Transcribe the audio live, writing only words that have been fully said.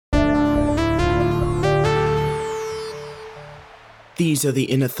These are the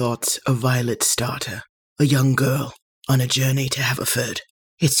inner thoughts of Violet Starter, a young girl on a journey to Haverford.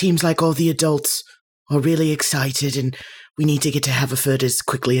 It seems like all the adults are really excited and we need to get to Haverford as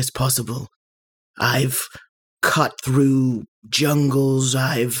quickly as possible. I've cut through jungles,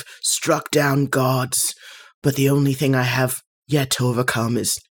 I've struck down gods, but the only thing I have yet to overcome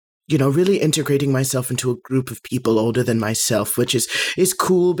is, really integrating myself into a group of people older than myself, which is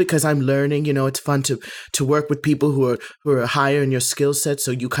cool because I'm learning. It's fun to work with people who are higher in your skill set,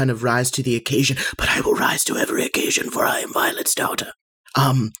 so you kind of rise to the occasion. But I will rise to every occasion, for I am Violet Starter.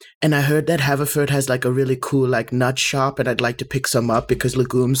 And I heard that Haverford has like a really cool nut shop, and I'd like to pick some up because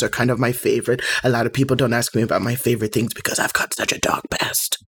legumes are kind of my favorite. A lot of people don't ask me about my favorite things because I've got such a dark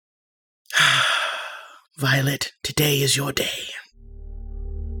past. Violet, today is your day.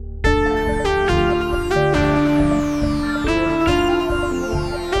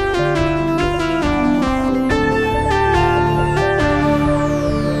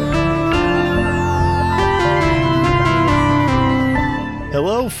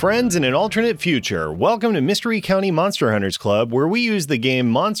 Hello, friends in an alternate future. Welcome to Mystery County Monster Hunters Club, where we use the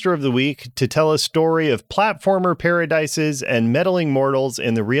game Monster of the Week to tell a story of platformer paradises and meddling mortals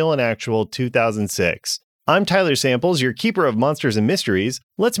in the real and actual 2006. I'm Tyler Samples, your keeper of monsters and mysteries.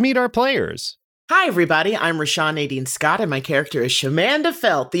 Let's meet our players. Hi, everybody. I'm Rashawn Nadine Scott, and my character is Shamanda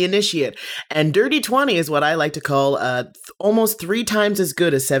Felt, the Initiate. And Dirty 20 is what I like to call almost 3 times as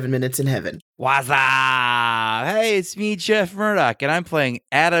good as 7 Minutes in Heaven. What's up? Hey, it's me, Jeff Murdoch, and I'm playing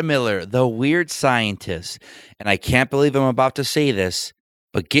Adam Miller, the weird scientist. And I can't believe I'm about to say this,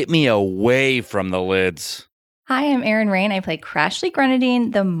 but get me away from the lids. Hi, I'm Erin Rain. I play Crashly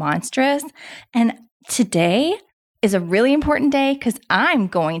Grenadine, the monstrous. And today is a really important day because I'm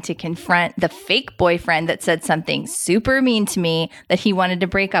going to confront the fake boyfriend that said something super mean to me that he wanted to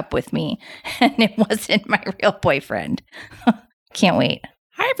break up with me. And it wasn't my real boyfriend. Can't wait.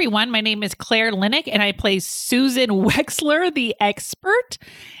 Hi, everyone. My name is Claire Linick, and I play Susan Wexler, the expert.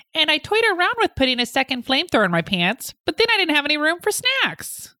 And I toyed around with putting a second flamethrower in my pants, but then I didn't have any room for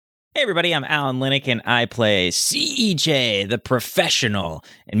snacks. Hey everybody, I'm Alan Linick and I play CEJ, the professional.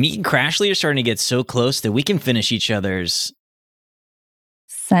 And me and Crashly are starting to get so close that we can finish each other's...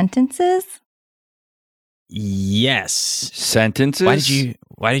 sentences? Yes. Sentences?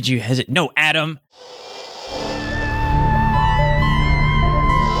 Why did you hesitate? No, Adam.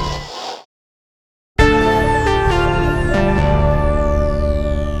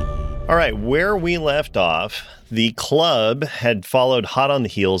 All right, where we left off, the club had followed hot on the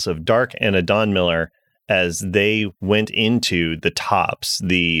heels of Dark and Adon Miller as they went into the Tops,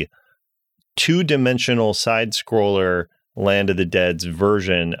 the 2-dimensional side-scroller Land of the Dead's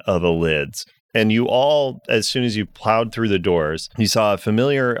version of the Lids. And you all, as soon as you plowed through the doors, you saw a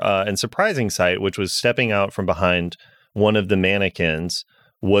familiar and surprising sight, which was stepping out from behind one of the mannequins,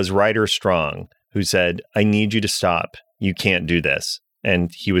 was Ryder Strong, who said, "I need you to stop. You can't do this."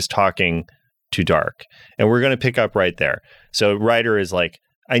 And he was talking to Dark. And we're going to pick up right there. So Ryder is like,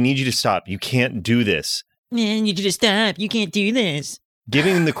 "I need you to stop. You can't do this. Man, you just stop. You can't do this.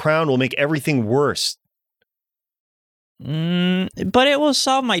 Giving him the crown will make everything worse." But it will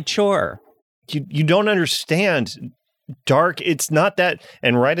solve my chore. You don't understand, Dark. It's not that.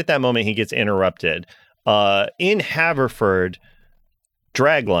 And right at that moment, he gets interrupted. In Haverford,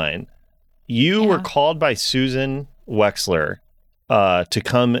 Dragline, you were called by Susan Wexler to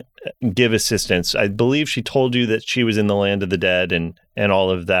come give assistance. I believe she told you that she was in the Land of the Dead and all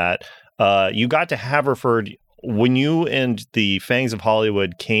of that. You got to Haverford when you and the Fangs of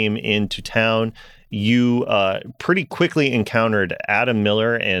Hollywood came into town. You pretty quickly encountered Adam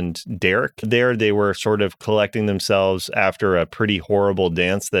Miller and Derek there. They were sort of collecting themselves after a pretty horrible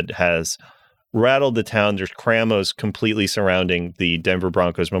dance that has rattled the town. There's cramos completely surrounding the Denver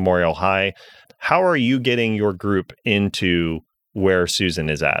Broncos Memorial High. How are you getting your group into where Susan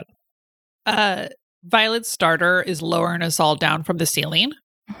is at? Violet Starter is lowering us all down from the ceiling.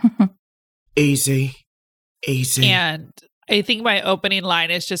 Easy. And I think my opening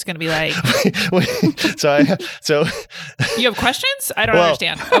line is just going to be like, So you have questions? I don't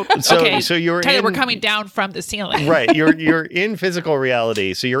understand. Oh, okay. So you're Tyler, we're coming down from the ceiling. Right. You're in physical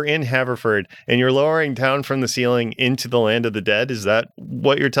reality. So you're in Haverford and you're lowering down from the ceiling into the Land of the Dead. Is that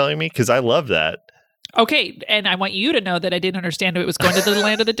what you're telling me? Because I love that. Okay, and I want you to know that I didn't understand it was going to the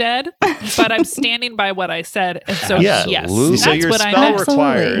Land of the Dead, but I'm standing by what I said, and so yes, that's so your what spell I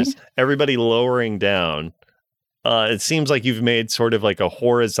requires everybody lowering down. It seems like you've made sort of like a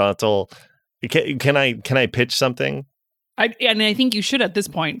horizontal. Can I pitch something? I think you should at this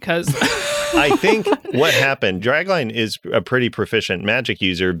point because I think what happened. Dragline is a pretty proficient magic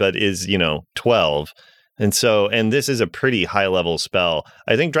user, but is 12. And this is a pretty high level spell.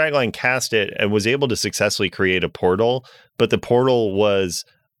 I think Dragline cast it and was able to successfully create a portal, but the portal was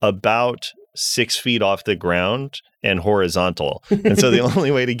about 6 feet off the ground and horizontal. And so the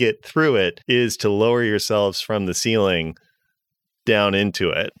only way to get through it is to lower yourselves from the ceiling down into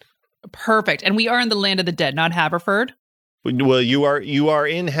it. Perfect. And we are in the land of the dead, not Haverford. Well, you are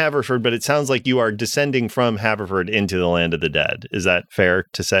in Haverford, but it sounds like you are descending from Haverford into the land of the dead. Is that fair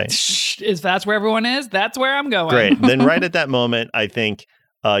to say? If that's where everyone is, that's where I'm going. Great. Then right at that moment, I think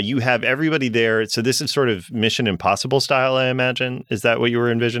you have everybody there. So this is sort of Mission Impossible style, I imagine. Is that what you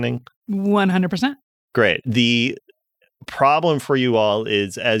were envisioning? 100%. Great. The problem for you all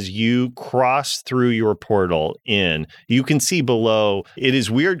is as you cross through your portal in, you can see below, it is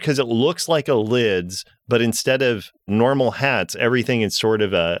weird because it looks like a lids, but instead of normal hats, everything is sort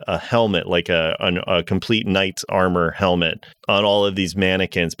of a helmet, like a complete knight's armor helmet on all of these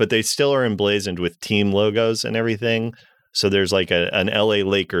mannequins, but they still are emblazoned with team logos and everything. So there's like an LA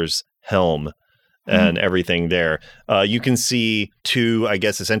Lakers helm and everything there. You can see to, I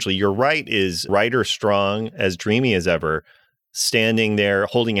guess, essentially your right is Ryder Strong, as dreamy as ever, standing there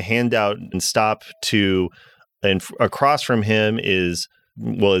holding a hand out and stop to, and across from him is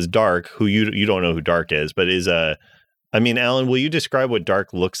Dark, who you don't know who Dark is, but is Alan, will you describe what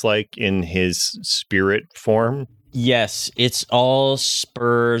Dark looks like in his spirit form? Yes, it's all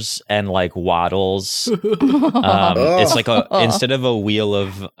spurs and like waddles. It's like instead of a wheel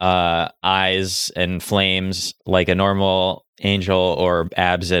of eyes and flames like a normal angel or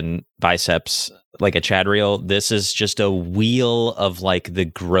abs and biceps like a Chadriel, this is just a wheel of like the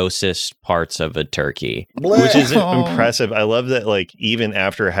grossest parts of a turkey. Which is impressive. I love that, like, even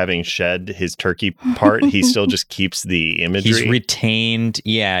after having shed his turkey part, he still just keeps the imagery. He's retained.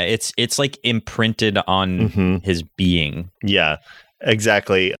 Yeah, it's like imprinted on his being. Yeah,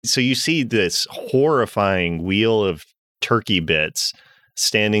 exactly. So you see this horrifying wheel of turkey bits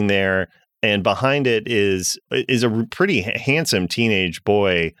standing there, and behind it is a pretty handsome teenage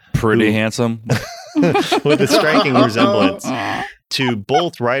boy. Pretty handsome. With a striking resemblance to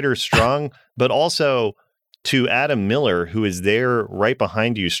both Ryder Strong, but also to Adam Miller, who is there right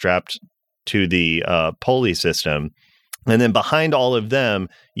behind you, strapped to the pulley system. And then behind all of them,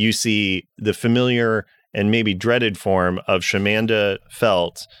 you see the familiar and maybe dreaded form of Shamanda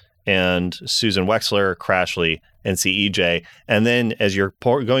Felt and Susan Wexler, Crashly, and CEJ. And then as you're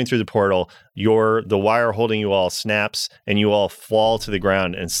going through the portal, the wire holding you all snaps and you all fall to the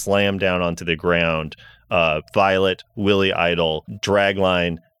ground and slam down onto the ground. Violet, Willie Idol,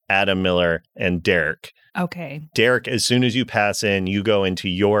 Dragline, Adam Miller, and Derek. Okay. Derek, as soon as you pass in, you go into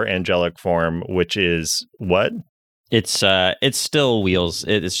your angelic form, which is what? It's still wheels.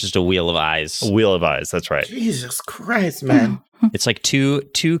 It's just a wheel of eyes. A wheel of eyes. That's right. Jesus Christ, man. It's like two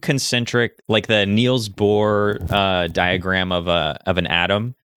concentric, like the Niels Bohr diagram of an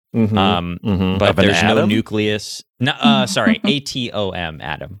atom. But there's no nucleus. No, sorry, ATOM,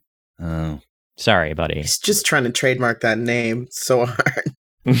 atom. Oh, sorry, buddy. He's just trying to trademark that name so hard.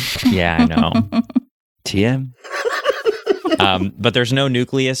 Yeah, I know. TM. But there's no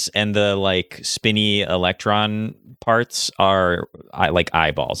nucleus, and the like spinny electron parts are like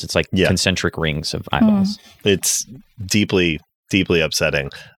eyeballs. It's like concentric rings of eyeballs. It's deeply, deeply upsetting.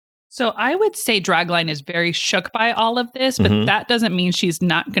 So I would say Dragline is very shook by all of this, but that doesn't mean she's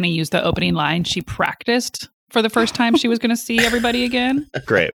not going to use the opening line she practiced for the first time she was going to see everybody again.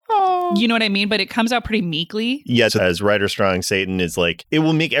 Great. You know what I mean? But it comes out pretty meekly. Yes, as Ryder Strong, Satan is like, it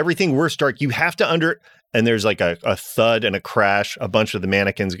will make everything worse, Dark. You have to And there's like a thud and a crash. A bunch of the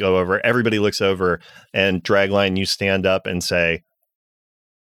mannequins go over. Everybody looks over. And Dragline, you stand up and say,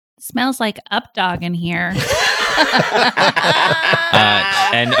 "Smells like Updog in here."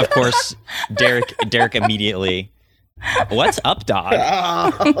 And of course, Derek immediately, "What's Updog?"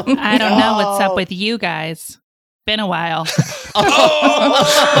 I don't know what's up with you guys. Been a while. Oh,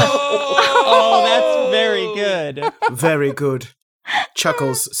 that's very good. Very good.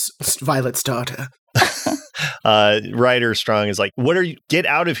 Chuckles, Violet Starter. Ryder Strong is like, "What are you? Get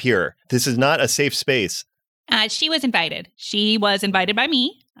out of here. This is not a safe space." She was invited. She was invited by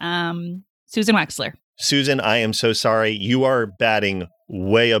me, Susan Wexler. Susan, I am so sorry. You are batting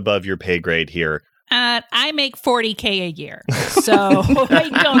way above your pay grade here. I make $40K a year, so I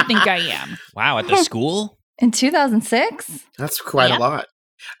don't think I am. Wow, at the school? In 2006? That's quite a lot.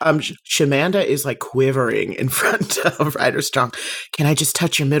 Shamanda is like quivering in front of Ryder Strong. Can I just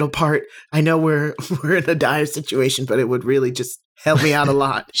touch your middle part? I know we're in a dire situation, but it would really just help me out a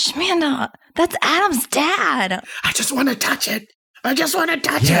lot. Shamanda, that's Adam's dad. I just want to touch it. I just want to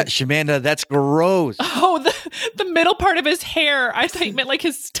touch Yeah, it. Shamanda, that's gross. Oh, the middle part of his hair. I thought you meant like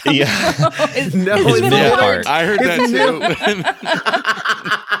his stomach. Yeah. No, His it's middle not. part. I heard that too.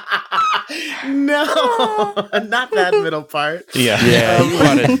 No, not that middle part. Yeah. Yeah, you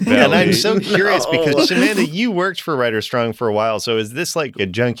want his belly. And I'm so curious No. because Shamanda, you worked for Ryder Strong for a while. So is this like a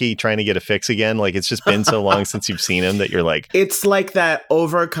junkie trying to get a fix again? Like it's just been so long since you've seen him that you're like, It's like that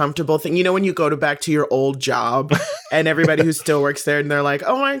over comfortable thing. You know, when you go back to your old job and everybody who still works there and they're like,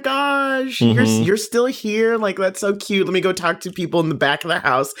 oh my gosh, Mhm. you're still here. Like, that's so cute. Let me go talk to people in the back of the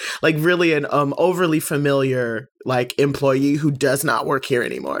house. Like really an overly familiar like employee who does not work here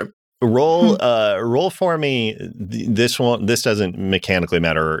anymore. roll for me. This doesn't mechanically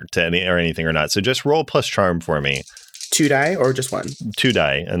matter to anything or not. So just roll plus charm for me. 2 die or just 1? 2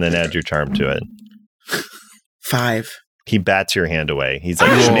 die and then add your charm to it. 5. He bats your hand away. He's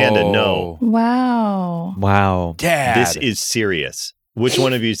like, Shamanda, no, Wow. Wow. Dad. this is serious. Which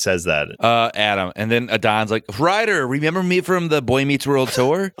one of you says that? Adam. And then Adon's like, Ryder, remember me from the Boy Meets World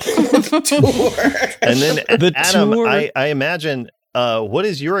tour? And then The Adam, tour. I imagine, what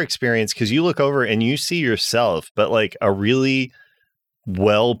is your experience? Because you look over and you see yourself, but like a really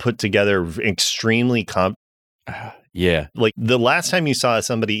well put together, extremely Yeah. like the last time you saw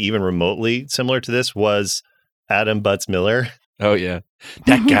somebody even remotely similar to this was Adam Butts Miller. Oh, yeah.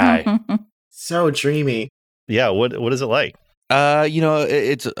 That guy. So dreamy. Yeah, what is it like?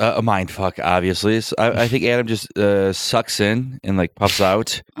 It's a mind fuck, obviously. So I think Adam just sucks in and like puffs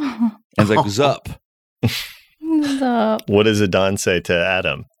out and is like, zup. What's up? What does Adon say to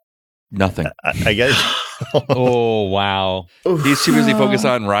Adam? Nothing. I guess. Oh, wow. He's too busy focused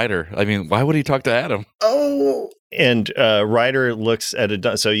on Ryder. I mean, why would he talk to Adam? Oh. And Ryder looks at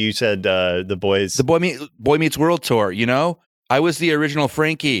Adon. So you said the boys. The Boy Meets World tour, you know? I was the original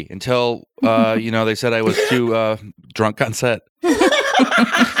Frankie until, they said I was too drunk on set.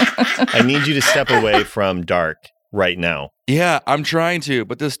 I need you to step away from Dark right now. Yeah, I'm trying to,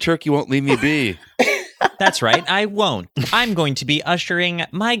 but this turkey won't leave me be. That's right. I won't. I'm going to be ushering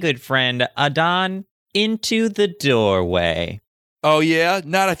my good friend Adon into the doorway. Oh, yeah?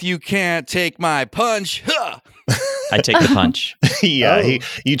 Not if you can't take my punch. Huh! I take the punch. Yeah, Oh.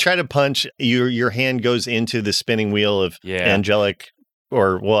 you try to punch. Your hand goes into the spinning wheel of Yeah. angelic,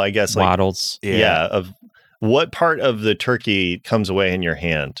 or well, I guess like Waddles. yeah. Of what part of the turkey comes away in your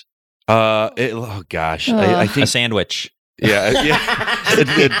hand? Oh, gosh. I A think, sandwich. yeah.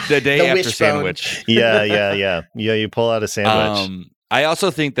 The day The after wishbone. sandwich. Yeah. You pull out a sandwich. I also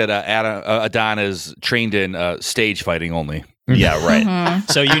think that Adon is trained in stage fighting only. Yeah, right. Mhm.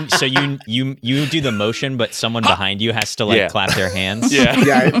 So you do the motion, but someone behind you has to like Yeah. clap their hands. Yeah.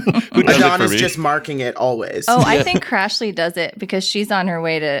 Yeah. Who does it Adon for is me? just marking it always. Oh, I think Crashly does it because she's on her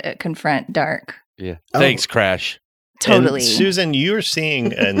way to confront Dark. Yeah. Oh. Thanks, Crash. Totally. And Susan, you're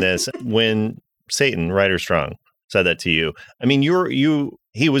seeing in this when Satan, Ryder Strong, said that to you. I mean,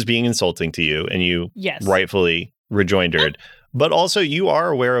 he was being insulting to you, and you Yes. rightfully rejoindered. But also, you are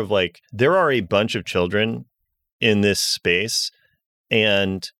aware of like there are a bunch of children in this space,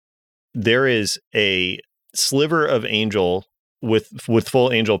 and there is a sliver of angel with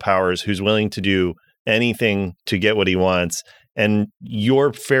full angel powers who's willing to do anything to get what he wants. And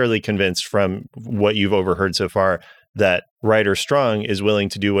you're fairly convinced from what you've overheard so far that Ryder Strong is willing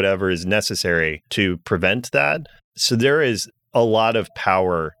to do whatever is necessary to prevent that. So there is a lot of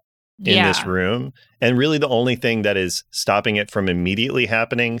power in this room. And really the only thing that is stopping it from immediately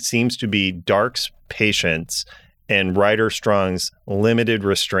happening seems to be Dark's patience and Ryder Strong's limited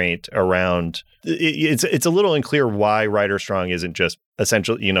restraint around. It's a little unclear why Ryder Strong isn't just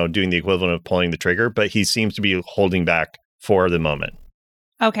essentially, doing the equivalent of pulling the trigger, but he seems to be holding back for the moment.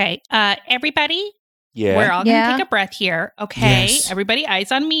 Okay. Everybody, Yeah. we're all going to Yeah. take a breath here. Okay. Yes. Everybody,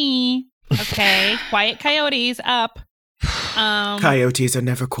 eyes on me. Okay. Quiet coyotes up. Coyotes are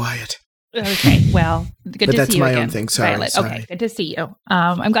never quiet. Okay. Well, good But to that's see you my again, own thing. Sorry, Violet. sorry. Okay. Good to see you.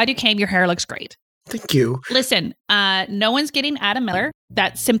 I'm glad you came. Your hair looks great. Thank you. Listen, no one's getting Adam Miller.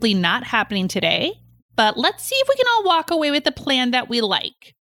 That's simply not happening today. But let's see if we can all walk away with a plan that we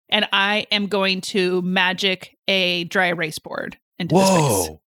like. And I am going to magic a dry erase board into the space.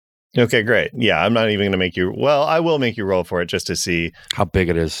 Whoa. Okay, great. Yeah, I'm not even going to make you. Well, I will make you roll for it just to see. How big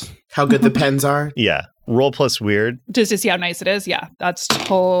it is. How good the pens are. Yeah, roll plus weird. Just to see how nice it is. Yeah, that's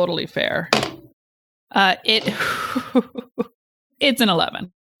totally fair. It's an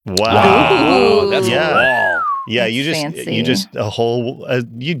 11. Wow. Ooh. That's Yeah. a wall. Yeah, That's you just a whole.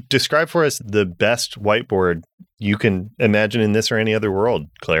 You describe for us the best whiteboard you can imagine in this or any other world,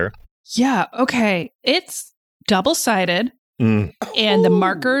 Claire. Yeah. Okay. It's double-sided. and the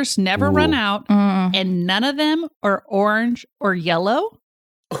markers never run out, Mm, and none of them are orange or yellow.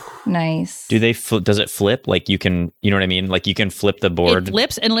 nice. Do they does it flip? Like you can, you know what I mean? Like you can flip the board. It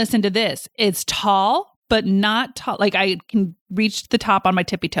flips, and listen to this. It's tall, but not tall. Like I can reach the top on my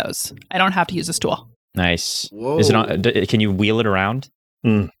tippy toes. I don't have to use a stool. Nice. Whoa. Is it on, can you wheel it around?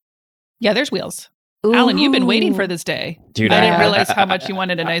 Yeah, there's wheels. Alan, you've been waiting for this day. Dude, I didn't realize how much you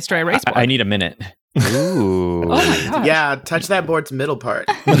wanted a nice dry race board. I need a minute. Ooh. Oh my gosh. Yeah, touch that board's middle part.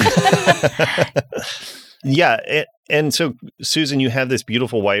 Yeah. And so, Susan, you have this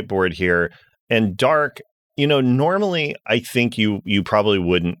beautiful whiteboard here. And Dark, normally I think you probably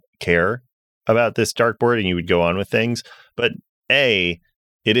wouldn't care about this dartboard and you would go on with things. But A,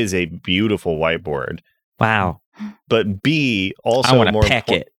 it is a beautiful whiteboard. Wow. But B, also I want more to peck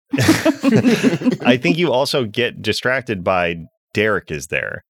it. I think you also get distracted by Derek is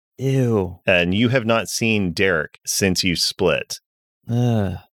there. Ew. And you have not seen Derek since you split.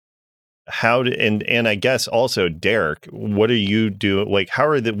 Ugh. And I guess also Derek, what are you doing? Like,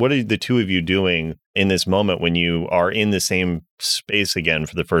 what are the two of you doing in this moment when you are in the same space again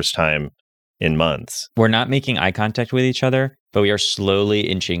for the first time in months? We're not making eye contact with each other, but we are slowly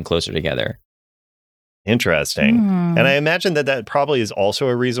inching closer together. Interesting. Hmm. And I imagine that probably is also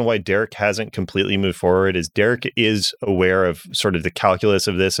a reason why Derek hasn't completely moved forward, is Derek is aware of sort of the calculus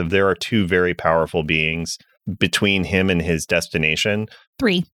of this, of there are two very powerful beings between him and his destination.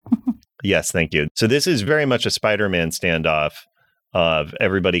 3. Yes, thank you. So this is very much a Spider-Man standoff of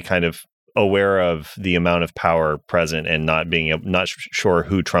everybody kind of aware of the amount of power present and not sure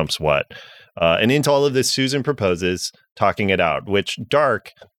who trumps what. And into all of this, Susan proposes talking it out, which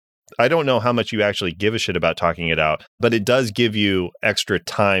Dark, I don't know how much you actually give a shit about talking it out, but it does give you extra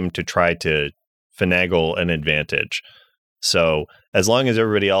time to try to finagle an advantage. So as long as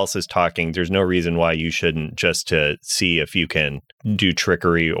everybody else is talking, there's no reason why you shouldn't, just to see if you can do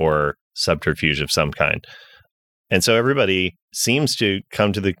trickery or subterfuge of some kind. And so everybody seems to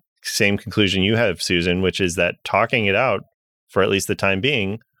come to the same conclusion you have, Susan, which is that talking it out, for at least the time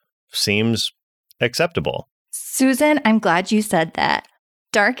being, seems acceptable. Susan, I'm glad you said that.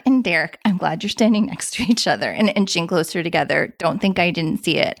 Dark and Derek, I'm glad you're standing next to each other and inching closer together. Don't think I didn't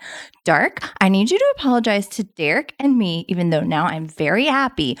see it. Dark, I need you to apologize to Derek and me, even though now I'm very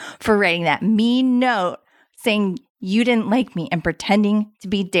happy for writing that mean note saying you didn't like me and pretending to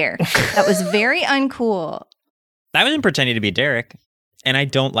be Derek. That was very uncool. I wasn't pretending to be Derek, and I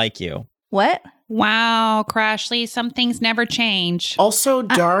don't like you. What? Wow, Crashly, some things never change. Also,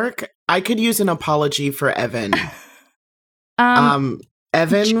 Dark, I could use an apology for Evan.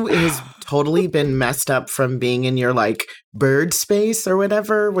 Evan has totally been messed up from being in your bird space or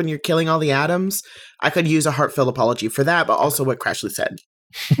whatever when you're killing all the atoms. I could use a heartfelt apology for that, but also what Crashly said.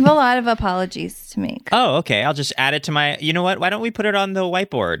 I have a lot of apologies to make. Oh, okay. I'll just add it to my. You know what? Why don't we put it on the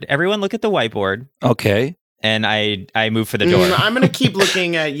whiteboard? Everyone, look at the whiteboard. Okay. And I move for the door. I'm going to keep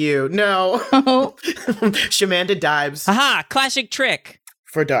looking at you. No. Oh. Shamanda dives Aha! Classic trick.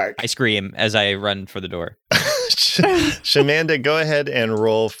 for Dark. I scream as I run for the door. Shamanda, go ahead and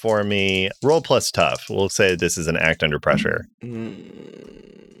roll for me. Roll plus tough. We'll say this is an act under pressure.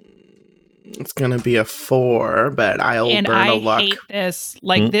 It's going to be a 4, but I'll And burn a I luck. hate this.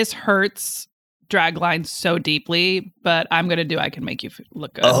 This hurts Dragline so deeply, but I'm going to do I Can Make You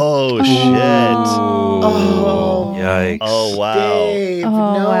Look Good. Oh, shit. Oh. Yikes. Oh, wow. Dave, Oh, no.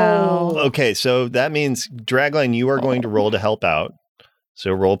 wow. Okay, so that means, Dragline, you are going to roll to help out.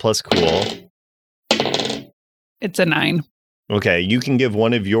 So roll plus cool. It's a 9. Okay, you can give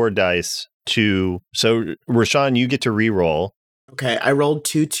one of your dice to... So, Rashawn, you get to re-roll. Okay, I rolled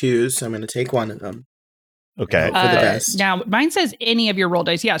 2 2s, so I'm going to take one of them. Okay, For the best. Now, mine says any of your roll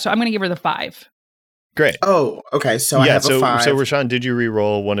dice. Yeah, so I'm going to give her the 5. great. Oh, okay, so I have a 5. So, Rashawn, did you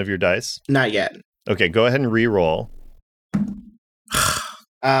re-roll one of your dice? Not yet. Okay, go ahead and re-roll.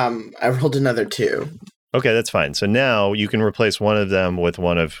 I rolled another 2. Okay, that's fine. So now you can replace one of them with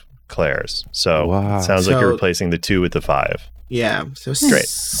one of Claire's. So Wow. it sounds like you're So- replacing the 2 with the 5. Yeah, so Great.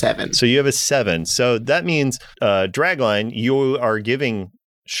 7. So you have a 7. So that means, Dragline, you are giving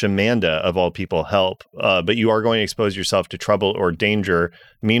Shamanda, of all people, help, but you are going to expose yourself to trouble or danger.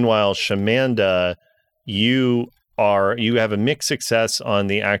 Meanwhile, Shamanda, you have a mixed success on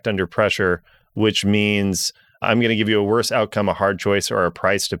the act under pressure, which means I'm going to give you a worse outcome, a hard choice, or a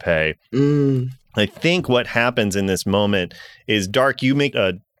price to pay. I think what happens in this moment is, Dark, you make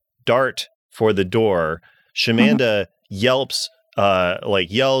a dart for the door. Shamanda yells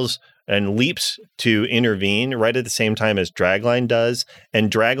and leaps to intervene right at the same time as Dragline does. And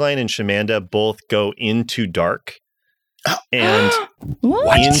Dragline and Shamanda both go into Dark and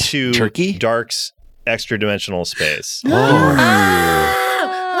What? into Turkey? Dark's extra dimensional space. Ah!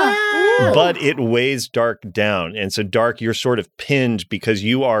 But it weighs Dark down. And so Dark, you're sort of pinned because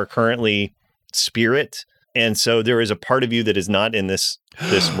you are currently spirit. And so there is a part of you that is not in this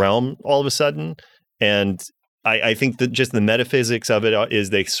realm all of a sudden. And I think that just the metaphysics of it is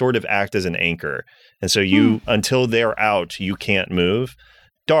they sort of act as an anchor. And so you, until they're out, you can't move.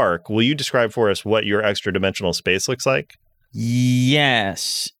 Dark, will you describe for us what your extra dimensional space looks like?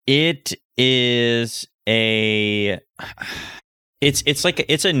 Yes, it is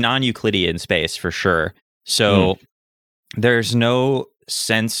it's a non-Euclidean space for sure. So there's no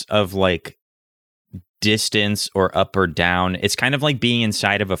sense of like distance or up or down. It's kind of like being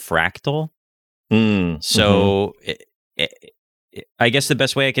inside of a fractal. So I guess the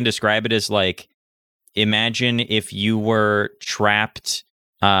best way I can describe it is like, imagine if you were trapped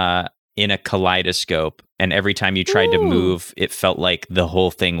in a kaleidoscope, and every time you tried to move, it felt like the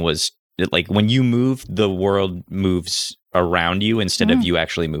whole thing was like when you move, the world moves around you instead of you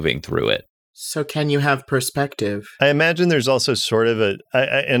actually moving through it. So can you have perspective? I imagine there's also sort of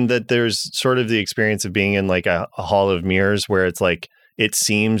and that there's sort of the experience of being in like a hall of mirrors where it's like, it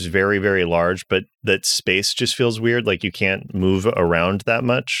seems very, very large, but that space just feels weird. Like you can't move around that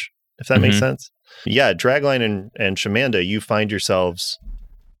much, if that makes sense. Yeah, Dragline and Shamanda, you find yourselves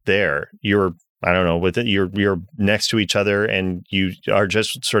there. You're, I don't know, with it, you're next to each other, and you are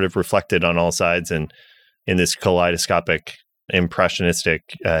just sort of reflected on all sides and in this kaleidoscopic, impressionistic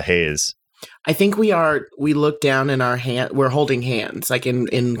haze. I think we look down in our hand. We're holding hands, like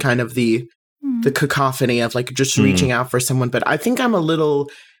in kind of the cacophony of like just reaching out for someone. But I think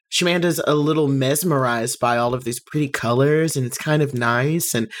Shamanda's a little mesmerized by all of these pretty colors, and it's kind of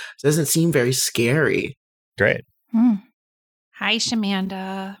nice and doesn't seem very scary. Great. Hi,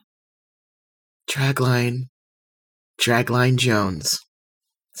 Shamanda. Dragline Jones.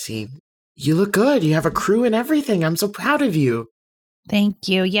 See, you look good. You have a crew and everything. I'm so proud of you. Thank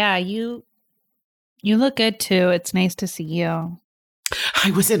you. Yeah, you look good too. It's nice to see you.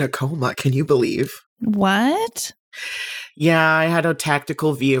 I was in a coma. Can you believe? What? Yeah, I had a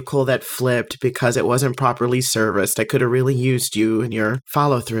tactical vehicle that flipped because it wasn't properly serviced. I could have really used you and your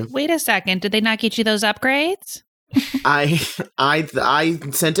follow-through. Wait a second. Did they not get you those upgrades? I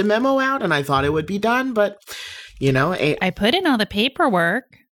sent a memo out and I thought it would be done, but I put in all the paperwork.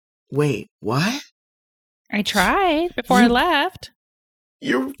 Wait, what? I tried before I left.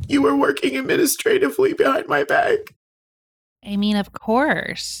 You were working administratively behind my back. I mean, of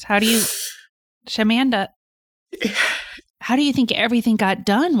course. Shamanda, how do you think everything got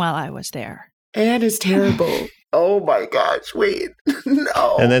done while I was there? Anne is terrible. Oh my gosh, wait.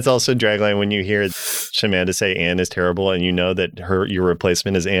 No. And that's also Dragline when you hear Shamanda say Anne is terrible and you know that your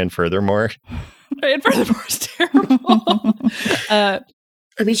replacement is Anne Furthermore. Anne Furthermore is terrible.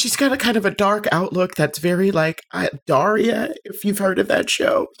 I mean, she's got a kind of a dark outlook that's very like Daria, if you've heard of that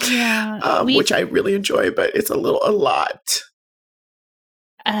show. Yeah. Which I really enjoy, but it's a lot.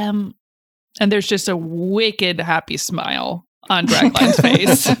 And there's just a wicked happy smile on Dragline's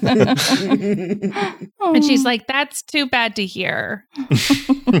face. And she's like, that's too bad to hear.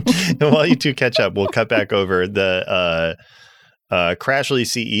 And while you two catch up, we'll cut back over the Crashly,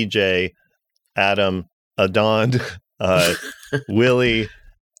 CEJ, Adam, Adon, Willie,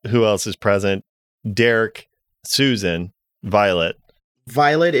 who else is present? Derek, Susan, Violet.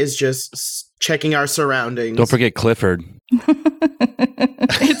 Violet is just checking our surroundings. Don't forget Clifford.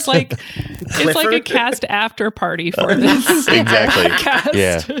 It's like a cast after party for this. Exactly. Cast.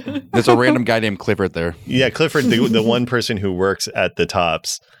 Yeah. There's a random guy named Clifford there. Yeah, Clifford, the one person who works at the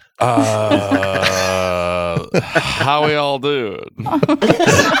Tops. How we all doing? Wow.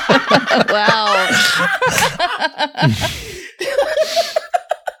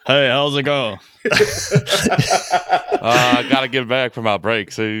 Hey, how's it going? Gotta get back from my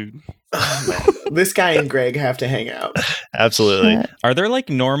break soon. This guy and Greg have to hang out. Absolutely. Are there like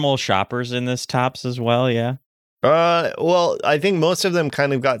normal shoppers in this Tops as well? Yeah. Well, I think most of them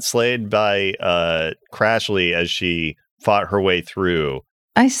kind of got slayed by Crashly as she fought her way through.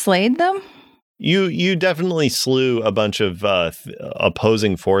 I slayed them? You definitely slew a bunch of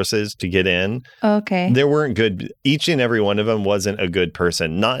opposing forces to get in. Okay. There weren't good. Each and every one of them wasn't a good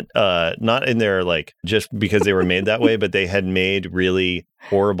person. Not in their like just because they were made that way, but they had made really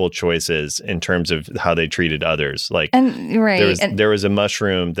horrible choices in terms of how they treated others. Like, and right, there was a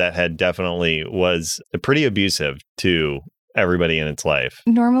mushroom that had definitely was pretty abusive to everybody in its life.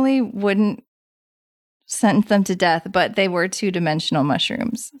 Normally wouldn't sentence them to death, but they were 2-dimensional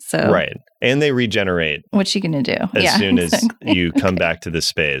mushrooms. So right. And they regenerate. What you gonna do? As soon as you come back to the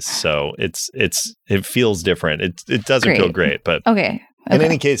space. So it feels different. It doesn't feel great, but okay. In Okay,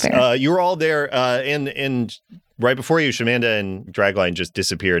 any case, fair. you were all there, and right before you, Shamanda and Dragline just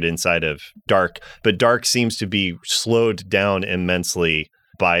disappeared inside of Dark. But Dark seems to be slowed down immensely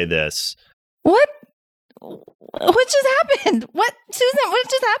by this. What just happened? What, Susan? What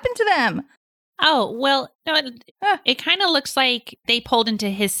just happened to them? Oh, well, no, it kind of looks like they pulled into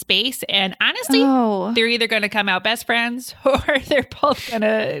his space. And honestly, Oh, they're either going to come out best friends or they're both going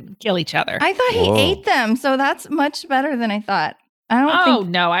to kill each other. I thought he Whoa. ate them, so that's much better than I thought. I don't Oh,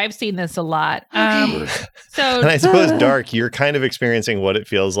 think. no, I've seen this a lot. Okay. So, And I suppose, Dark, you're kind of experiencing what it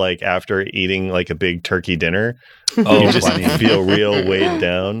feels like after eating like a big turkey dinner. Oh, You just funny. feel real weighed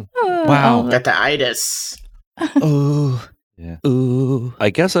down. Wow. Got the itis. Ooh. Yeah. Ooh. I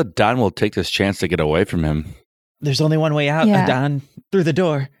guess Adon will take this chance to get away from him. There's only one way out, Yeah. Adon. Through the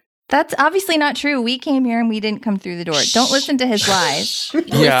door. That's obviously not true. We came here and we didn't come through the door. Don't listen to his lies.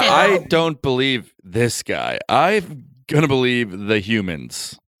 Yeah, I don't believe this guy. I'm gonna believe the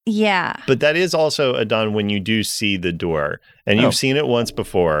humans. Yeah. But that is also, Adon, when you do see the door, and you've Oh. seen it once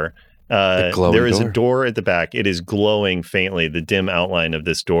before. glowing There is door. a door at the back. It is glowing faintly, the dim outline of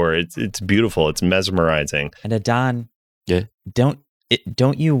this door. It's beautiful. It's mesmerizing. And Adon, Yeah?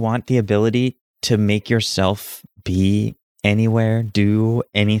 don't you want the ability to make yourself be anywhere, do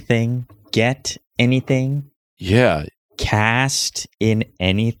anything, get anything, Yeah. cast in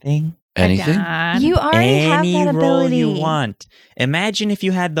anything? Anything? Adon. You already Any have that role ability. you want. Imagine if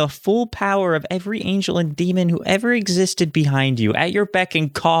you had the full power of every angel and demon who ever existed behind you, at your beck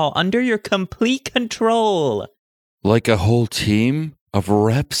and call, under your complete control. Like a whole team of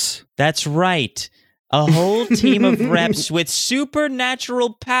reps? That's right. A whole team of reps with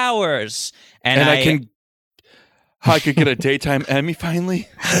supernatural powers. And I could get a daytime Emmy finally?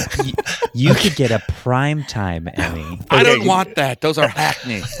 You could get a primetime Emmy. I don't Okay. want that. Those are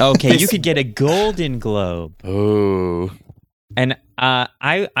hackney. Okay, you could get a Golden Globe. Oh. And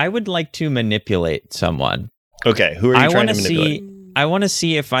I would like to manipulate someone. Okay, who are you I trying want to to manipulate? see. I want to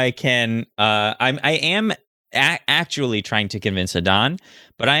see if I can. I am actually trying to convince Adon,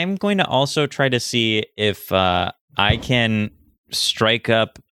 but I am going to also try to see if I can strike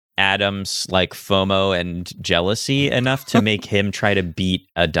up Adam's like FOMO and jealousy enough to make him try to beat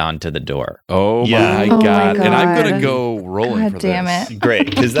Adon to the door. Oh Yeah. my Oh my god. And I'm God. gonna go rolling God for damn this. it. Great,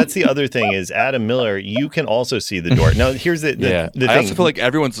 because that's the other thing is Adam Miller, you can also see the door. Now, here's the Yeah. thing. I also feel like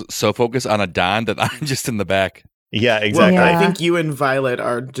everyone's so focused on Adon that I'm just in the back. yeah, Well, exactly. Yeah. I think you and Violet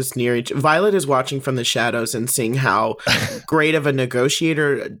are just near each. Violet is watching from the shadows and seeing how great of a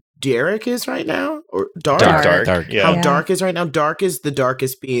negotiator Derek is right now, or Dark. Dark. Yeah. How Yeah. Dark is right now. Dark is the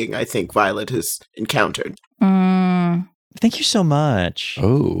darkest being I think Violet has encountered. Mm. Thank you so much.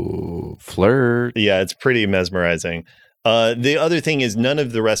 Oh, flirt. Yeah, it's pretty mesmerizing. The other thing is none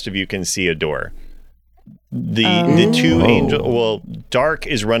of the rest of you can see a door. The two Whoa. angel, well, Dark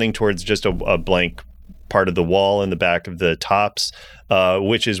is running towards just a blank part of the wall in the back of the tops,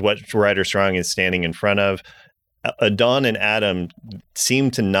 which is what Ryder Strong is standing in front of. Adon and Adam seem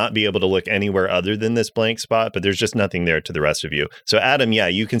to not be able to look anywhere other than this blank spot, but there's just nothing there to the rest of you. So Adam, yeah,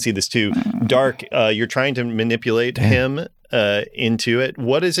 you can see this too. Dark, you're trying to manipulate him into it.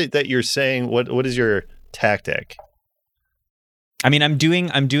 What is it that you're saying? What is your tactic? I mean, I'm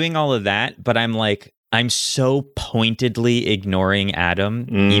doing all of that, but I'm so pointedly ignoring Adam,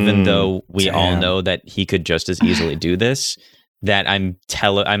 even though we all Damn. know that he could just as easily do this, that I'm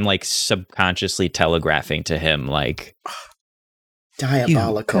like subconsciously telegraphing to him like,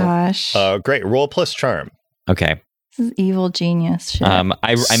 Diabolical. Gosh. Great. Roll plus charm. okay. This is evil genius shit. I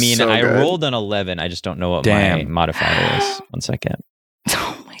mean, So I good. rolled an 11. I just don't know what my Damn. modifier is. 1 second.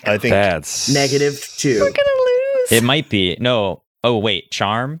 Oh my God. I think, That's -2. We're going to lose. It might be. No. Oh, wait.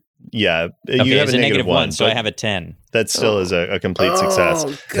 Charm? yeah, Okay, you have it's a a negative one, so I have a 10. that still is a complete success.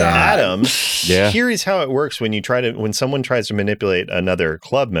 Oh, God. Adam, Yeah. here is how it works when someone tries to manipulate another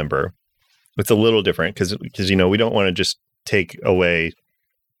club member. It's a little different because we don't want to just take away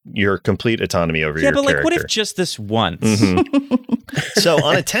your complete autonomy over Yeah, your but like, character. what if just this once? Mhm. So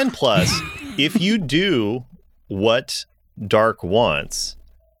on a 10 plus, if you do what Dark wants,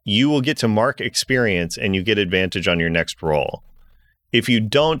 you will get to mark experience and you get advantage on your next roll. If you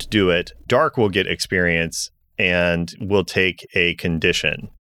don't do it, Dark will get experience and will take a condition.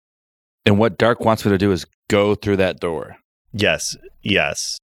 And what Dark wants me to do is go through that door. Yes.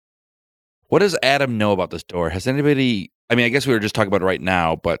 What does Adam know about this door? Has anybody? I mean, I guess we were just talking about it right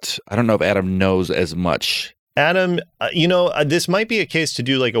now, but I don't know if Adam knows as much. Adam, this might be a case to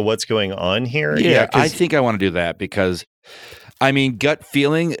do like a what's going on here. Yeah, 'cause- I think I want to do that because, I mean, gut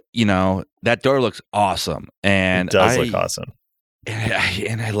feeling, that door looks awesome. And it does look awesome.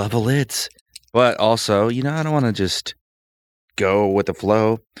 And I love the lids. But also, I don't want to just go with the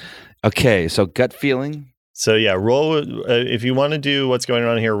flow. Okay, so gut feeling. So yeah, roll if you want to do what's going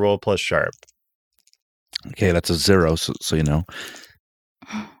on here. Roll plus sharp. Okay, that's a 0, so you know.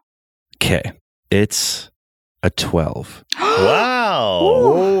 Okay, it's a 12. Wow.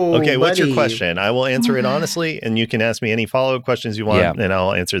 Ooh, Okay, what's your buddy. question? I will answer it honestly, and you can ask me any follow-up questions you want, Yeah. and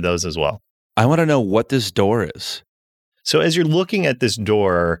I'll answer those as well. I want to know what this door is. So as you're looking at this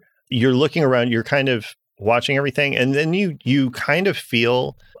door, you're looking around, you're kind of watching everything, and then you kind of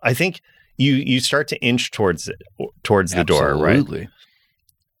feel, I think you start to inch towards the door, right? Absolutely.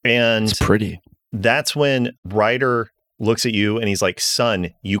 And It's pretty. that's when Ryder looks at you and he's like,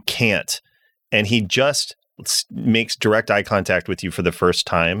 "Son, you can't." And he just makes direct eye contact with you for the first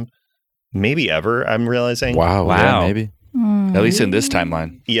time, maybe ever, I'm realizing. Wow. Yeah, Wow. maybe. At least in this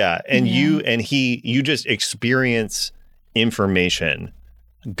timeline. Yeah, and Yeah. you just experience information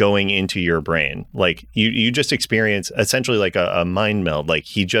going into your brain. Like you just experience essentially like a mind meld. Like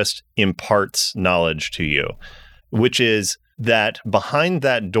he just imparts knowledge to you, which is that behind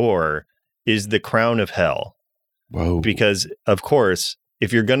that door is the crown of hell. Whoa. Because of course,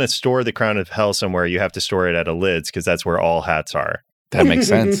 if you're going to store the crown of hell somewhere, you have to store it at a lids because that's where all hats are. That makes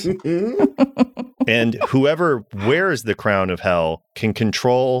sense. And whoever wears the crown of hell can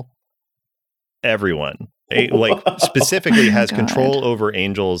control everyone. Like specifically has God. control over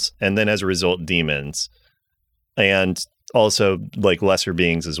angels and then as a result demons and also like lesser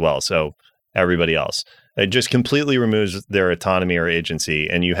beings as well. So everybody else. It just completely removes their autonomy or agency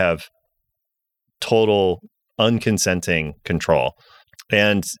and you have total unconsenting control.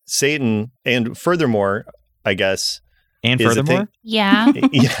 And Satan, and furthermore, I guess And is a furthermore, thing- Yeah.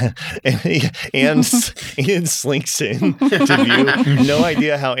 yeah, and Anne slinks in to view. No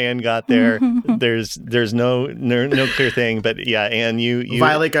idea how Anne got there. There's no clear thing, but yeah, Anne, you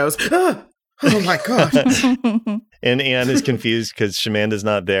Violet goes, "Ah! Oh my God. and Anne is confused because Shamanda's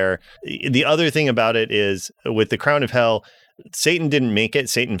not there. The other thing about it is with the crown of hell, Satan didn't make it.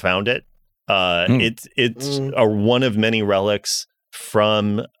 Satan found it. It's one of many relics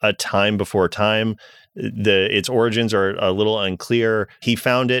from a time before time. Its origins are a little unclear. He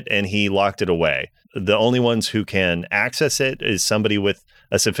found it and he locked it away. The only ones who can access it is somebody with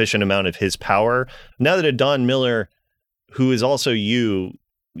a sufficient amount of his power. Now that Don Miller, who is also you,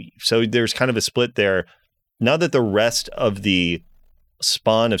 so there's kind of a split there. Now that the rest of the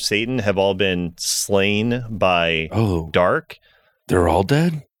spawn of Satan have all been slain by Oh, Dark, they're all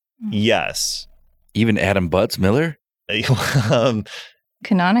dead? yes. Even Adam Butts Miller?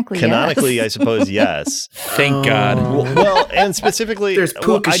 Canonically, I suppose, yes. Thank God. Oh. Well, and specifically, There's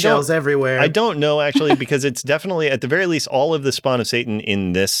puka I shells everywhere. I don't know actually because it's definitely at the very least all of the spawn of Satan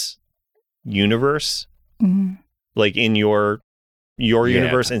in this universe, Mhm. like in your Yeah.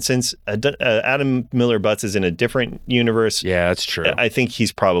 universe, and since Adam Miller Butts is in a different universe, Yeah, that's true. I think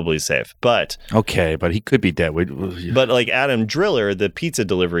he's probably safe. But Okay, but he could be dead. but like Adam Driller, the pizza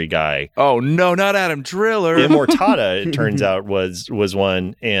delivery guy, Oh, no, not Adam Driller. Immortata, it turns out was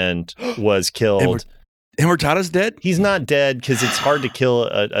one and was killed. Immortata's dead? He's not dead because it's hard to kill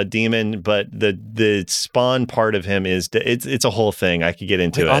a demon, but the spawn part of him is it's a whole thing. I could get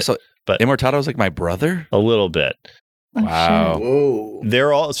into Wait, it, also, but- Immortata was like my brother? a little bit. Oh, Wow. shit. Whoa.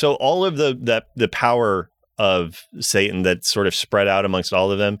 They're all so all of the power of Satan that's sort of spread out amongst all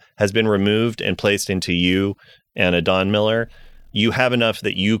of them has been removed and placed into you and a Don Miller. You have enough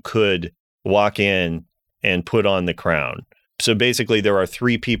that you could walk in and put on the crown. So basically, there are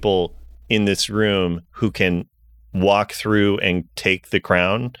 3 people in this room who can walk through and take the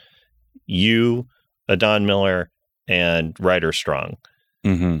crown. You, a Don Miller, and Ryder Strong.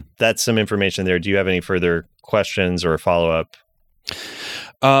 Mm-hmm. That's some information there. Do you have any further questions or follow up?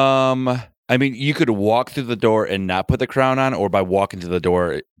 I mean, you could walk through the door and not put the crown on, or by walking to the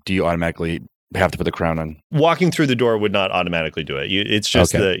door, do you automatically have to put the crown on? Walking through the door would not automatically do it. It's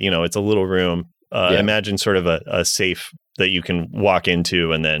just Okay. it's a little room. Yeah. Imagine sort of a safe that you can walk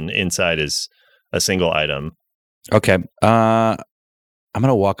into, and then inside is a single item. Okay. I'm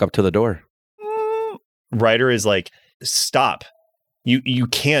gonna walk up to the door. Ryder is like, stop. You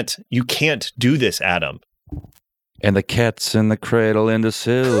can't do this, Adam. And the cat's in the cradle in the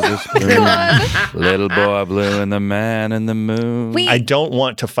silver spoon. Little boy blue and the man in the moon. Wait. I don't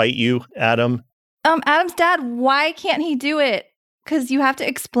want to fight you, Adam. Adam's dad, why can't he do it? Because you have to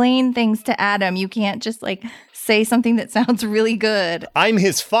explain things to Adam. You can't just like say something that sounds really good. I'm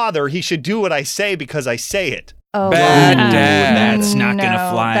his father. He should do what I say because I say it. Oh, Bad wow. dad. That's not gonna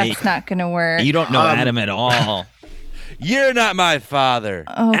No, fly. That's not gonna work. you don't know Adam at all. You're not my father.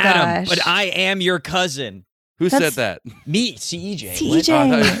 Oh Adam, gosh. but I am your cousin. Who That's- said that? Me, CJ.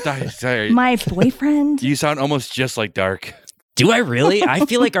 CJ. Oh, sorry. My boyfriend. You sound almost just like Dark. Do I really? I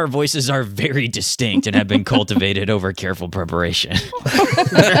feel like our voices are very distinct and have been cultivated over careful preparation.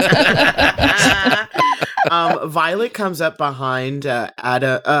 Violet comes up behind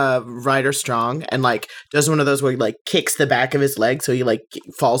Ryder Strong and like does one of those where he like kicks the back of his leg so he like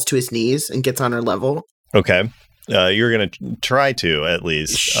falls to his knees and gets on her level. Okay. You're going to try to, at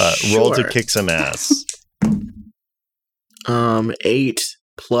least. Roll to Sure. kick some ass. 8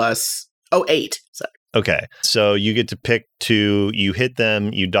 plus... Oh, 8. Sorry. Okay. So you get to pick two. You hit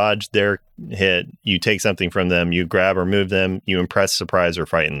them. You dodge their hit. You take something from them. You grab or move them. You impress, surprise, or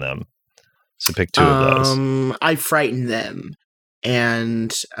frighten them. So pick two of those. I frighten them.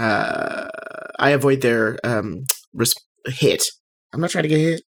 And I avoid their hit. I'm not trying to get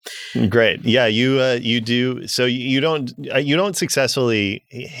hit. Great. Yeah, you do. So you don't successfully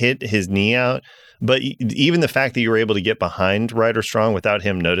hit his knee out, but even the fact that you were able to get behind Ryder Strong without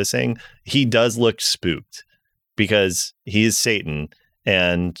him noticing, he does look spooked because he is Satan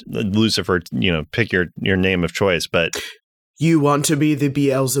and Lucifer. Pick your name of choice, but You want to be the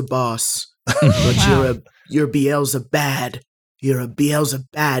Beelzebub, but you're Beelzebad. You're a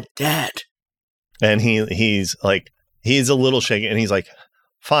Beelzebad dad. and he's a little shaken, and he's like,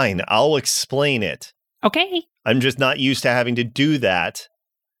 "Fine, I'll explain it. Okay. I'm just not used to having to do that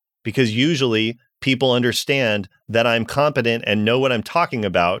because usually people understand that I'm competent and know what I'm talking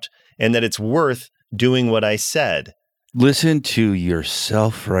about and that it's worth doing what I said." Listen to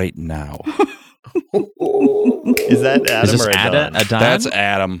yourself right now. Is that Adam Is this or Adon? Adon? That's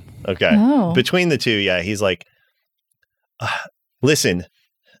Adam. Okay. Oh. Between the two, yeah, he's like, listen,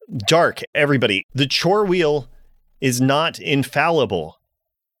 Dark, everybody, the chore wheel is not infallible.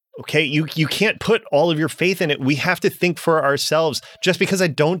 Okay, you can't put all of your faith in it. We have to think for ourselves. Just because I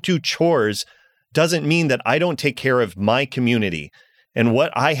don't do chores doesn't mean that I don't take care of my community. And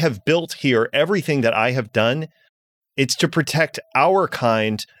what I have built here, everything that I have done, it's to protect our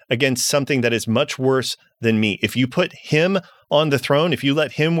kind against something that is much worse than me. If you put him on the throne, if you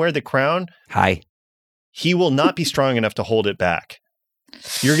let him wear the crown, Hi. he will not be strong enough to hold it back.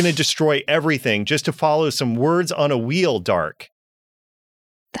 You're going to destroy everything just to follow some words on a wheel, Dark.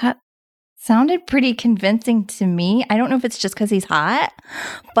 That sounded pretty convincing to me. I don't know if it's just because he's hot,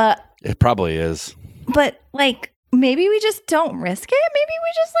 but It probably is. like maybe we just don't risk it. Maybe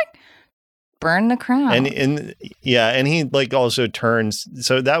we just like burn the crown. And he like also turns.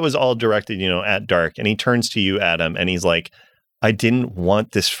 So that was all directed, at Dark. And he turns to you, Adam, and he's like, I didn't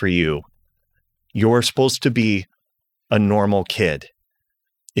want this for you. You're supposed to be a normal kid.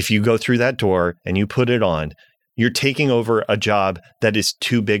 If you go through that door and you put it on, you're taking over a job that is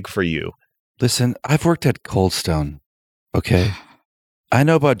too big for you. Listen, I've worked at Coldstone, okay? I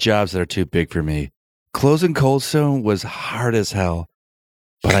know about jobs that are too big for me. Closing Coldstone was hard as hell,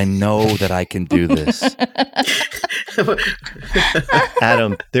 but I know that I can do this.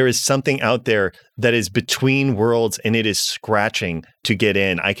 Adam, there is something out there that is between worlds and it is scratching to get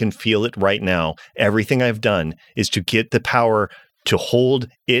in. I can feel it right now. Everything I've done is to get the power to hold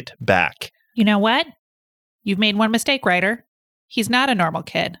it back. You know what? You've made one mistake, Ryder. He's not a normal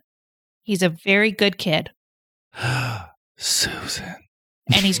kid. He's a very good kid. Susan.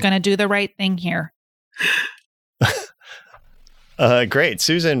 And he's going to do the right thing here. Great.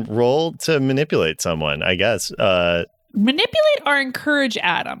 Susan, roll to manipulate someone, I guess. Manipulate or encourage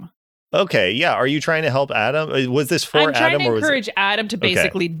Adam. Okay, yeah. Are you trying to help Adam? Was this for I'm trying Adam to or was encourage Adam to Okay.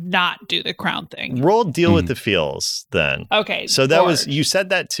 basically not do the crown thing. Roll deal with the feels then. Okay. So that was, Lord. you said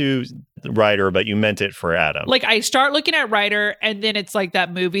that to Ryder, but you meant it for Adam. Like I start looking at Ryder, and then it's like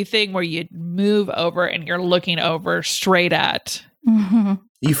that movie thing where you move over and you're looking over straight at.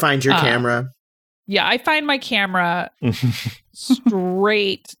 You find your camera. Yeah, I find my camera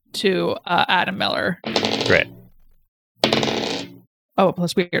straight to Adam Miller. Great. Oh,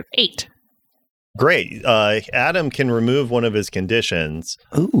 plus weird. 8. Great. Adam can remove one of his conditions,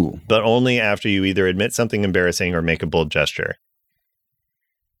 Ooh. but only after you either admit something embarrassing or make a bold gesture.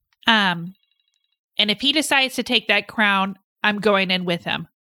 And if he decides to take that crown, I'm going in with him.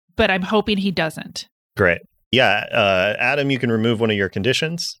 But I'm hoping he doesn't. Great. Yeah, Adam, you can remove one of your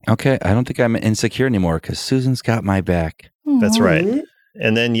conditions. Okay, I don't think I'm insecure anymore because Susan's got my back. That's right. Mhm.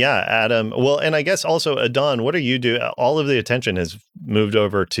 And then, yeah, Adam. Well, and I guess also, Adon, what are you doing? All of the attention has moved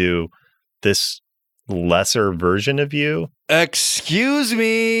over to this lesser version of you. Excuse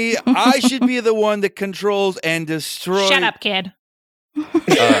me. I should be the one that controls and destroys. Shut up, kid.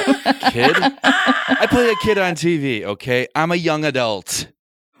 Kid? I play a kid on TV, okay? I'm a young adult.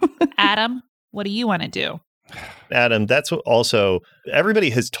 Adam, what do you want to do? Adam, that's what also, everybody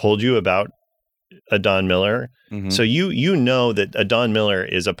has told you about Adon Miller. Mhm. So you know that Adon Miller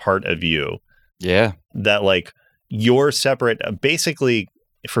is a part of you. Yeah. That like you're separate, basically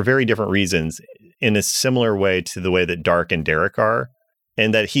for very different reasons, in a similar way to the way that Dark and Derek are,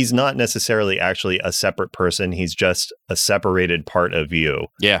 and that he's not necessarily actually a separate person. He's just a separated part of you.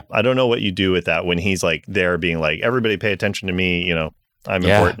 Yeah. I don't know what you do with that when he's like there being like, everybody pay attention to me, you know, I'm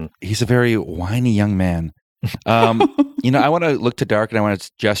important. He's a very whiny young man. You know, I want to look to Dark and I want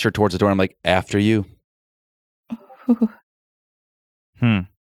to gesture towards the door. I'm like, after you.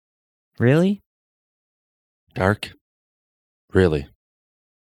 Really? Dark? Really?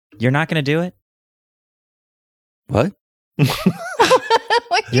 You're not going to do it? What?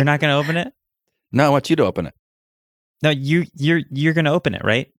 You're not going to open it? No, I want you to open it. No, you're going to open it,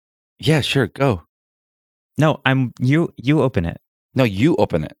 right? Yeah, sure. Go. No, you open it. No, you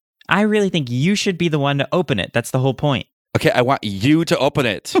open it. I really think you should be the one to open it. That's the whole point. Okay, I want you to open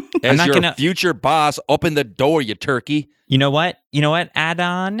it. As not your gonna- future boss, open the door, you turkey. You know what?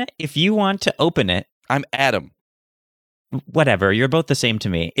 Add-on, if you want to open it, I'm Adam. whatever, you're both the same to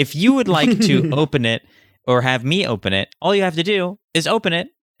me. If you would like to open it or have me open it, all you have to do is open it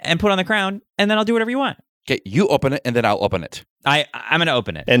and put on the crown, and then I'll do whatever you want. Okay, you open it, and then I'll open it. I'm going to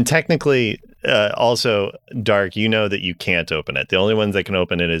open it. And technically, also, Dark, you know that you can't open it. The only ones that can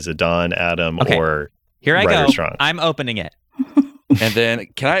open it is Adon, Adam, Okay. or Here I Ryder go. Strong. I'm opening it. And then,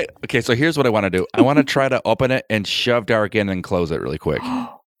 okay, so here's what I want to do. I want to try to open it and shove Dark in and close it really quick.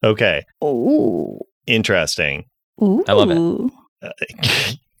 Okay. Ooh. Interesting. Ooh. I love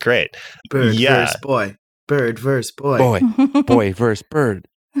it. Great. Bird Yeah. versus boy. Bird versus boy. Boy versus bird.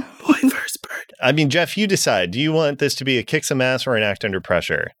 Boy versus bird. I mean, Jeff, you decide. Do you want this to be a kick some ass or an act under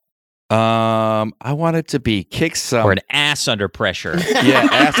pressure? I want it to be kick some. Or an ass under pressure. Yeah,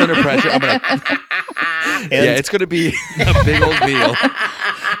 ass under pressure. Yeah, it's going to be a big old meal.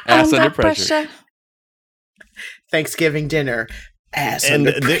 Ass under pressure. Thanksgiving dinner. Ass And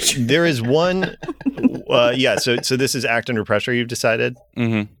under pressure. there is one. So this is act under pressure, you've decided?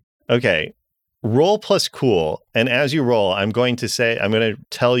 Mm-hmm. Okay. Roll plus cool. And as you roll, I'm going to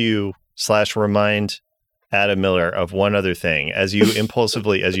tell you / remind Adam Miller of one other thing. As you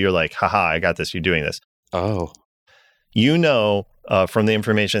impulsively, as you're like, haha, I got this, you're doing this. Oh. You know from the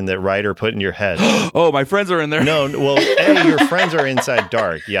information that Ryder put in your head. Oh, my friends are in there. No, well, A, your friends are inside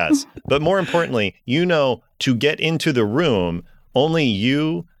Dark, yes. But more importantly, you know to get into the room, only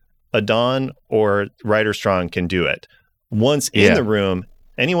you, Adon, or Ryder Strong can do it. Once in the room,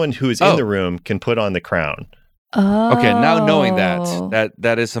 anyone who is in the room can put on the crown. Oh. Okay, now knowing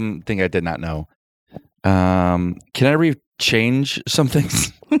that is something I did not know. Can I change some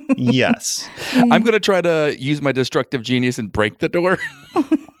things? Yes. I'm going to try to use my destructive genius and break the door.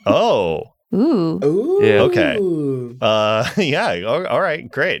 Oh. Ooh. Ooh. Yeah. Okay. Yeah. All right.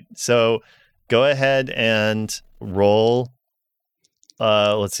 Great. So go ahead and roll.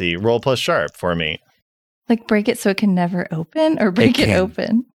 Let's see. Roll plus sharp for me. Like break it so it can never open, or break it can.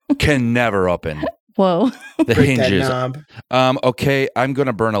 open. Can never open. Whoa. The Break that hinges. knob. Okay, I'm going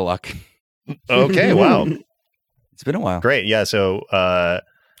to burn a luck. Okay. Wow. It's been a while. Great. Yeah. So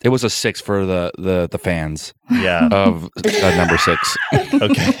It was a 6 for the fans yeah. of number 6.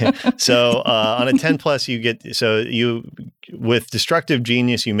 Okay. So on a 10 plus, you with destructive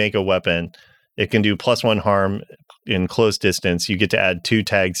genius, you make a weapon. It can do +1 harm in close distance. You get to add 2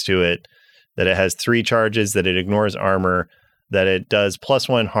 tags to it. That it has 3 charges. That it ignores armor. That it does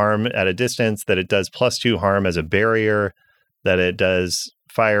 +1 harm at a distance. That it does +2 harm as a barrier. That it does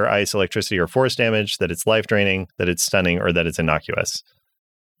fire, ice, electricity, or force damage. That it's life draining. That it's stunning, or that it's innocuous.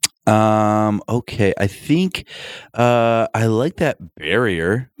 Okay, I think I like that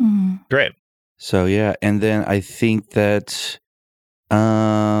barrier. Mm. Great. So yeah, and then I think that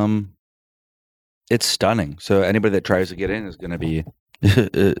it's stunning. So anybody that tries to get in is going to be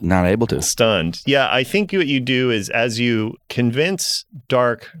not able to. Stunned. Yeah, I think what you do is as you convince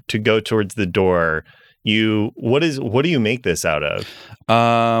Dark to go towards the door, what do you make this out of?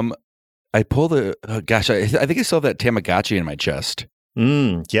 I pull the I think I still have that Tamagotchi in my chest.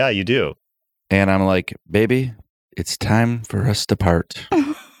 Yeah, you do. And I'm like, baby, it's time for us to part.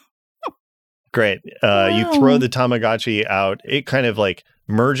 Great. You throw the Tamagotchi out. It kind of like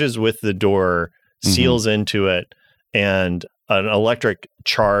merges with the door, seals into it, and an electric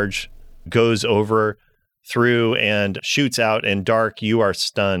charge goes over through and shoots out. And Dark, you are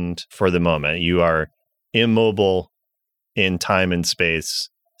stunned for the moment. You are immobile in time and space,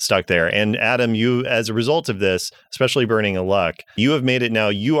 stuck there. And Adam, you, as a result of this, especially burning a luck, you have made it now.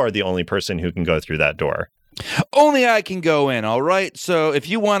 You are the only person who can go through that door. Only I can go in, all right? So if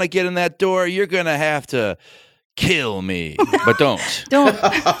you want to get in that door, you're going to have to kill me. But don't. Don't.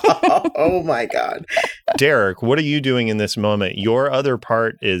 Oh my God. Derek, what are you doing in this moment? Your other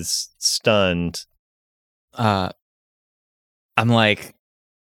part is stunned. I'm like,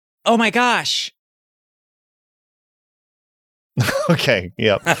 oh my gosh. Okay.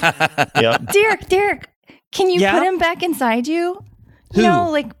 Yep. Yep. Derek, can you Yeah? put him back inside you? Who?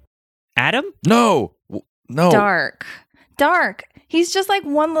 Like Adam? No. Dark. He's just like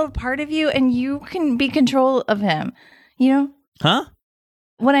one little part of you, and you can be control of him. You know? Huh?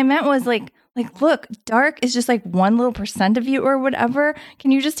 What I meant was like, look, Dark is just like 1 little % of you or whatever. Can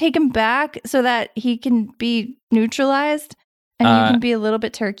you just take him back so that he can be neutralized and you can be a little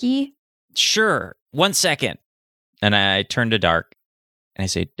bit turkey? Sure. 1 second. And I turn to Dark and I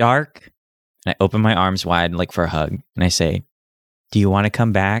say, Dark. And I open my arms wide like for a hug. And I say, do you want to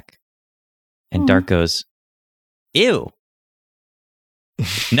come back? And Dark goes, ew.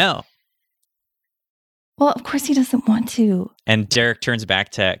 No. Well, of course he doesn't want to. And Derek turns back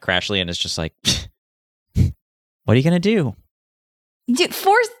to Crashly and is just like, what are you going to do?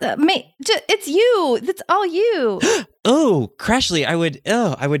 Force it's you. That's all you. Oh, Crashly, I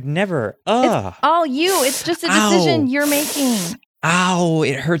would never. It's all you. It's just a decision Ow. you're making. Ow,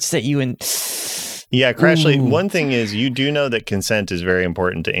 it hurts that you and Yeah, Crashly, Ooh. one thing is you do know that consent is very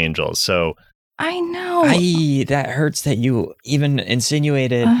important to angels. So I know. that hurts that you even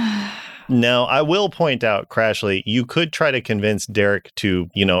insinuated. now I will point out, Crashly, you could try to convince Derek to,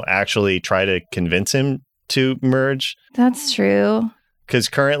 actually try to convince him to merge. That's true. Because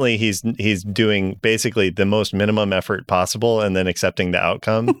currently he's doing basically the most minimum effort possible and then accepting the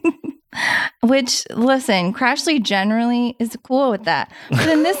outcome. Which, listen, Crashly generally is cool with that. But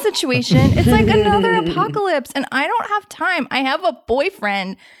in this situation, it's like another apocalypse, and I don't have time. I have a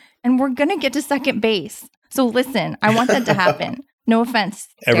boyfriend, and we're going to get to second base. So listen, I want that to happen. No offense,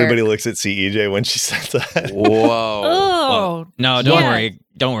 Everybody Derek. looks at CEJ when she says that. Whoa. Oh, No, don't Yeah. worry.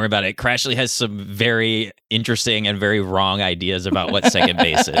 Don't worry about it. Crashly has some very interesting and very wrong ideas about what second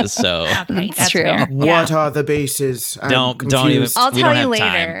base is. So okay, That's that's true. fair. What are the bases? I'm Don't even- confused. I'll We tell don't you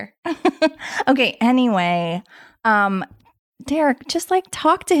have later. Okay, anyway, Derek, just like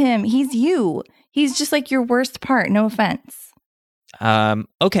talk to him. He's you. He's just like your worst part. No offense.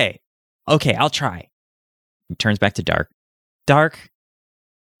 okay, I'll try. He turns back to Dark. Dark,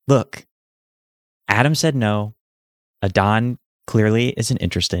 look, Adam said no. Adon clearly isn't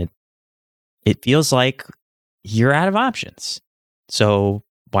interested. It feels like you're out of options. So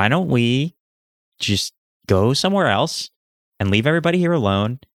why don't we just go somewhere else and leave everybody here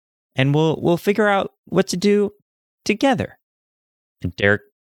alone, and we'll figure out what to do together. And Derek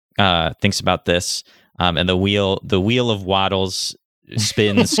thinks about this, and the wheel of Waddles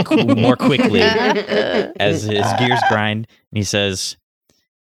spins more quickly as his gears grind, and he says,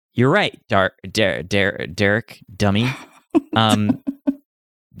 "You're right, Derek, dummy.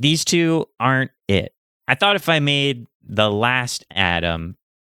 These two aren't it. I thought if I made the last Adam,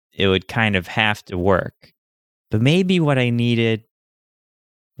 it would kind of have to work. But maybe what I needed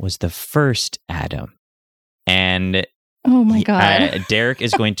was the first Adam." And Oh my God. Derek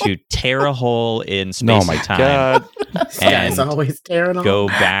is going to tear a hole in space Oh my and time god. This guy's and always tearing on. go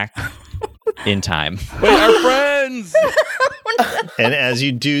back in time. Wait, our friends. And as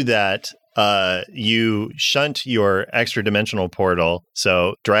you do that, you shunt your extra dimensional portal.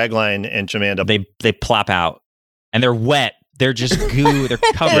 So Dragline and Chamanda. They plop out, and they're wet. They're just goo. They're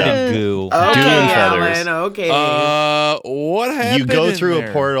covered in goo. Okay, Goo and feathers. Alan, okay. What happened? You go in through there?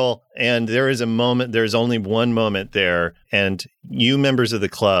 a portal, and there is a moment. There's only one moment there, and you members of the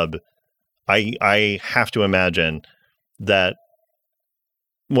club, I have to imagine that.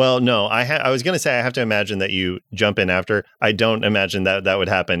 Well, no, I was going to say I have to imagine that you jump in after. I don't imagine that would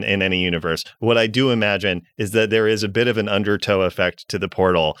happen in any universe. What I do imagine is that there is a bit of an undertow effect to the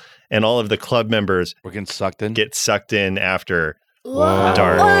portal, and all of the club members We're getting sucked in. get sucked in after Whoa.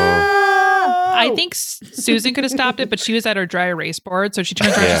 Dark. I think Susan could have stopped it, but she was at her dry erase board. So she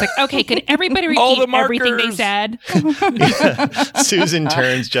turns around and she's like, okay, could everybody All repeat the everything they markers. said? Susan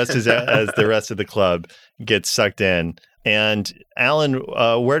turns just as the rest of the club gets sucked in. And Alan,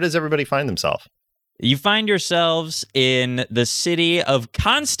 where does everybody find themselves? You find yourselves in the city of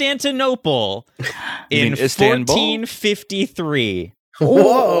Constantinople You in mean Istanbul? 1453.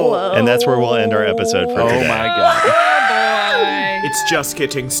 Whoa. And that's where we'll end our episode for Oh today. my god. Oh boy. It's just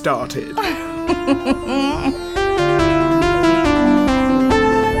getting started.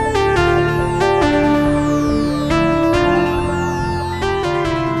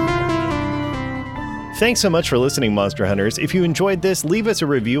 Thanks so much for listening, Monster Hunters. If you enjoyed this, leave us a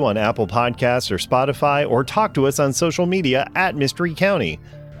review on Apple Podcasts or Spotify, or talk to us on social media at Mystery County.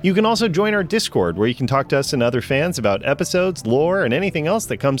 You can also join our Discord, where you can talk to us and other fans about episodes, lore, and anything else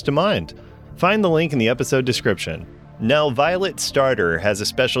that comes to mind. Find the link in the episode description. Now, Violet Starter has a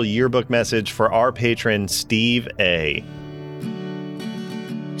special yearbook message for our patron, Steve A.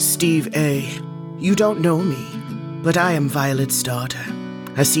 Steve A., you don't know me, but I am Violet Starter.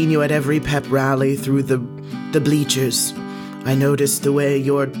 I've seen you at every pep rally through the bleachers. I noticed the way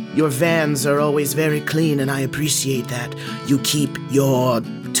your vans are always very clean, and I appreciate that. You keep your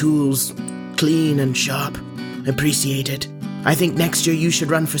tools clean and sharp. Appreciate it. I think next year you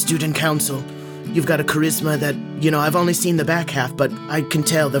should run for student council. You've got a charisma that, I've only seen the back half, but I can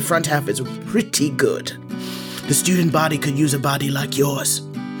tell the front half is pretty good. The student body could use a body like yours.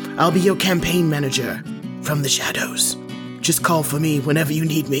 I'll be your campaign manager from the shadows. Just call for me whenever you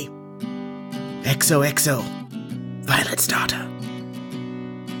need me. XOXO, Violet Starter.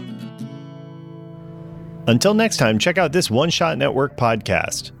 Until next time, check out this One Shot Network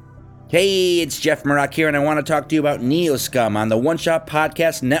podcast. Hey, it's Jeff Murdoch here, and I want to talk to you about Neoscum on the One Shot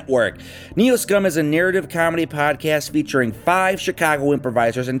Podcast Network. Neoscum is a narrative comedy podcast featuring 5 Chicago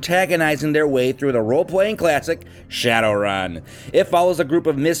improvisers antagonizing their way through the role-playing classic Shadowrun. It follows a group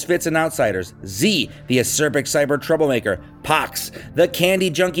of misfits and outsiders: Z, the acerbic cyber troublemaker; Pox, the candy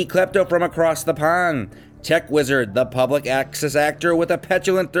junkie klepto from across the pond; Tech Wizard, the public access actor with a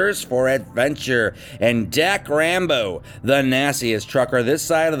petulant thirst for adventure; and Dak Rambo, the nastiest trucker this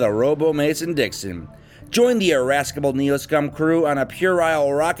side of the Robo-Mason-Dixon. Join the irascible Neoscum crew on a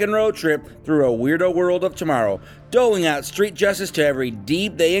puerile rockin' road trip through a weirdo world of tomorrow, doling out street justice to every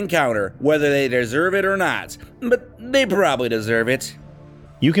deep they encounter, whether they deserve it or not. But they probably deserve it.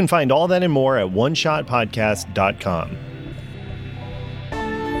 You can find all that and more at oneshotpodcast.com.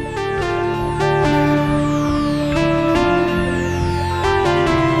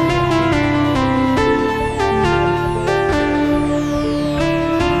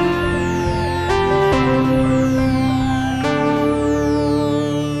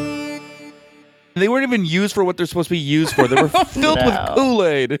 They weren't even used for what they're supposed to be used for. They were filled with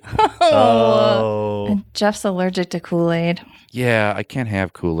Kool-Aid. And Jeff's allergic to Kool-Aid. Yeah, I can't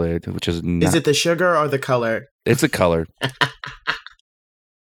have Kool-Aid, which is not... Is it the sugar or the color? It's a color.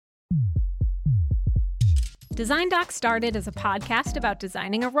 Design Doc started as a podcast about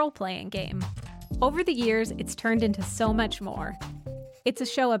designing a role-playing game. Over the years, it's turned into so much more. It's a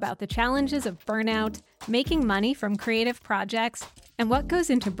show about the challenges of burnout, making money from creative projects, and what goes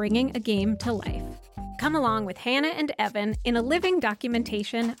into bringing a game to life. Come along with Hannah and Evan in a living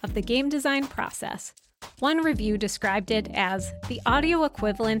documentation of the game design process. One review described it as the audio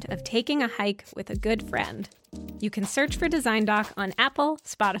equivalent of taking a hike with a good friend. You can search for Design Doc on Apple,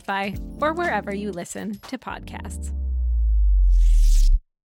 Spotify, or wherever you listen to podcasts.